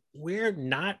Scheifele, like, we're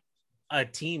not a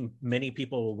team many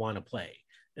people will want to play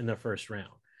in the first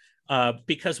round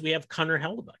because we have Connor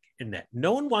Hellebuyck in that.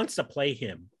 No one wants to play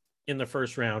him in the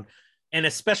first round, and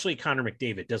especially Connor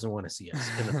McDavid doesn't want to see us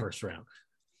in the first round.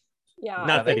 Yeah,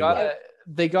 not that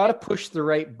they gotta push the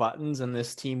right buttons, and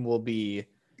this team will be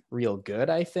real good.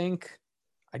 I think.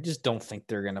 I just don't think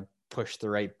they're gonna push the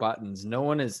right buttons.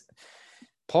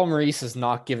 Paul Maurice has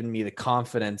not given me the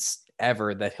confidence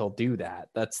ever that he'll do that.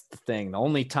 That's the thing. The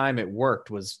only time it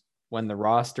worked was when the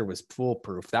roster was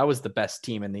foolproof. That was the best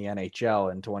team in the NHL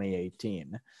in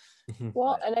 2018.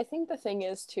 Well, and I think the thing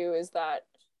is too, is that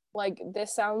like,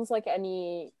 this sounds like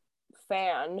any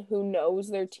fan who knows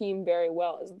their team very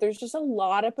well. There's just a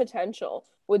lot of potential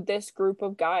with this group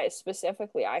of guys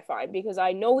specifically, I find, because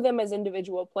I know them as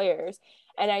individual players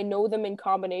and I know them in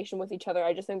combination with each other.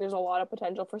 I just think there's a lot of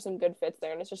potential for some good fits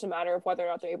there, and it's just a matter of whether or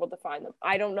not they're able to find them.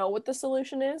 I don't know what the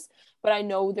solution is, but I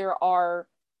know there are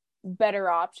better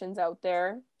options out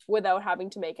there without having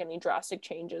to make any drastic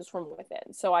changes from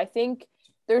within. So I think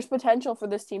there's potential for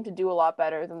this team to do a lot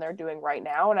better than they're doing right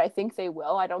now, and I think they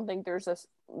will. I don't think there's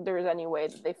any way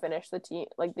that they finish the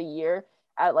year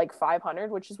at like 500,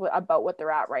 which is about what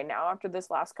they're at right now after this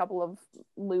last couple of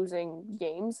losing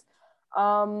games.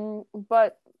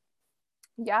 But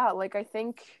yeah, like, I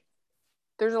think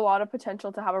there's a lot of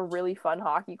potential to have a really fun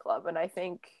hockey club, and I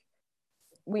think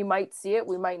we might see it,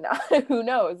 we might not. Who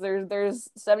knows? There's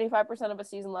 75% of a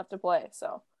season left to play,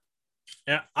 so.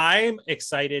 Yeah, I'm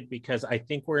excited because I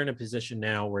think we're in a position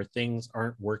now where things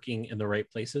aren't working in the right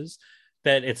places,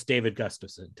 that it's David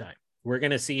Gustafsson time. We're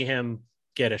going to see him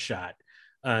get a shot.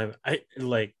 These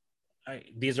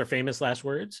are famous last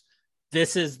words.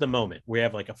 this is the moment. We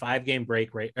have like a 5-game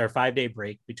break, right, or 5-day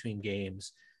break between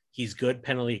games. He's good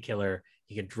penalty killer.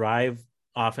 He can drive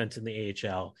offense in the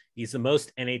AHL. He's the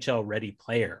most NHL ready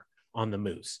player on the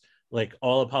Moose. Like,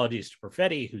 all apologies to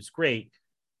Perfetti, who's great.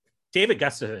 David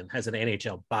Gustafsson has an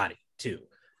NHL body too.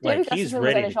 David Like, he's Gustafsson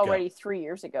ready was to NHL go. ready 3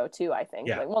 years ago too, I think.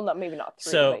 Yeah. Like, well, not maybe not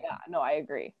 3, So- but yeah, no, I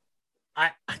agree.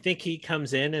 I think he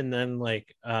comes in and then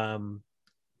like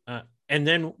and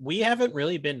then we haven't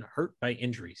really been hurt by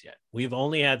injuries yet. We've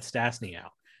only had Stastny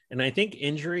out. And I think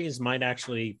injuries might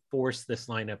actually force this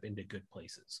lineup into good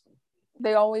places.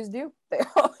 They always do. They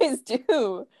always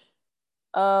do.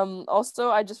 Also,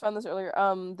 I just found this earlier.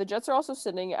 The Jets are also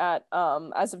sitting at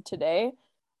as of today,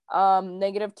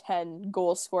 -10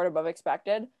 goals scored above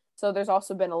expected. So there's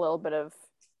also been a little bit of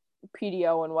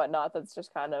PDO and whatnot. That's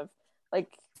just kind of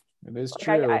like, It is like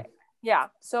true. yeah.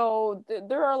 So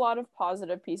there are a lot of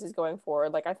positive pieces going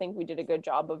forward. Like, I think we did a good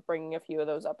job of bringing a few of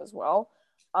those up as well.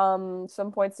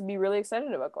 Some points to be really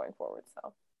excited about going forward.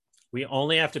 So We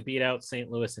only have to beat out St.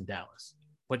 Louis and Dallas,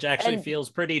 which actually And- feels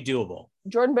pretty doable.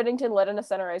 Jordan Binnington led in a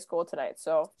center ice goal tonight.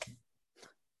 So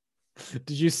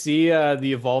Did you see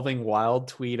the Evolving Wild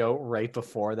tweet out right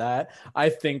before that? I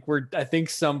think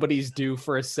somebody's due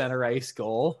for a center ice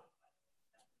goal.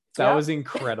 That Yeah. was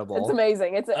incredible. it's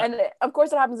amazing. Of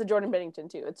course it happens to Jordan Binnington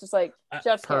too. It's just like Jets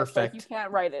fans, like, perfect. you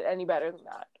can't write it any better than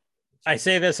that. I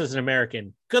say this as an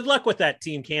American. Good luck with that,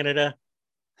 Team Canada.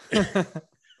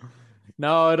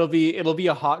 No, it'll be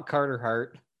a hot Carter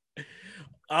Hart. Or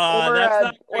That's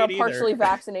not or a great partially either.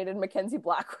 vaccinated Mackenzie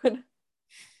Blackwood.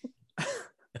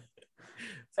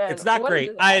 Man, It's not what a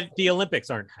great. disaster. The Olympics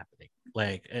aren't happening.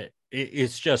 Like,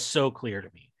 it's just so clear to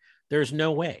me. There's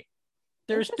no way.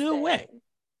 There's no way. Interesting.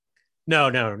 No,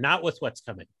 not with what's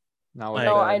coming. Not with with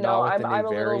No, the, I know. not with the I'm new a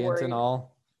little variant worried. and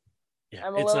all. Yeah,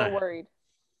 I'm a it's little not. worried.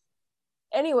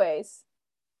 Anyways,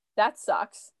 that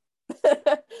sucks.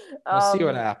 We'll see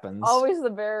what happens. Always the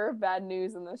bearer of bad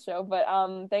news in this show, but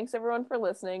thanks everyone for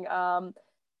listening.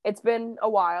 It's been a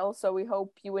while, so we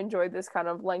hope you enjoyed this kind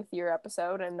of lengthier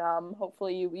episode, and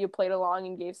hopefully you played along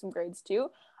and gave some grades too.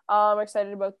 I'm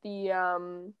excited about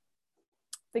the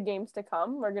games to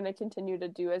come. We're going to continue to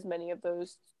do as many of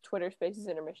those Twitter Spaces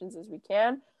intermissions as we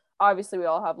can. Obviously, we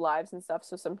all have lives and stuff,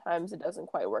 so sometimes it doesn't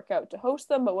quite work out to host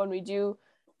them, but when we do,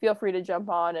 feel free to jump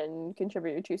on and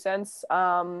contribute your 2 cents.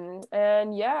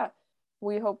 And yeah,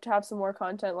 we hope to have some more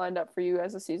content lined up for you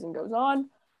as the season goes on.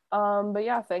 But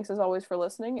yeah, thanks as always for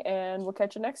listening, and we'll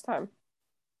catch you next time.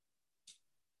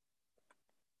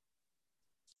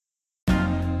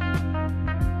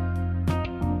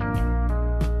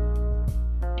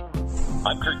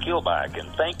 I'm Kurt Kielbach, and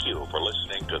thank you for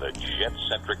listening to the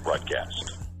Jet-Centric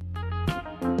broadcast.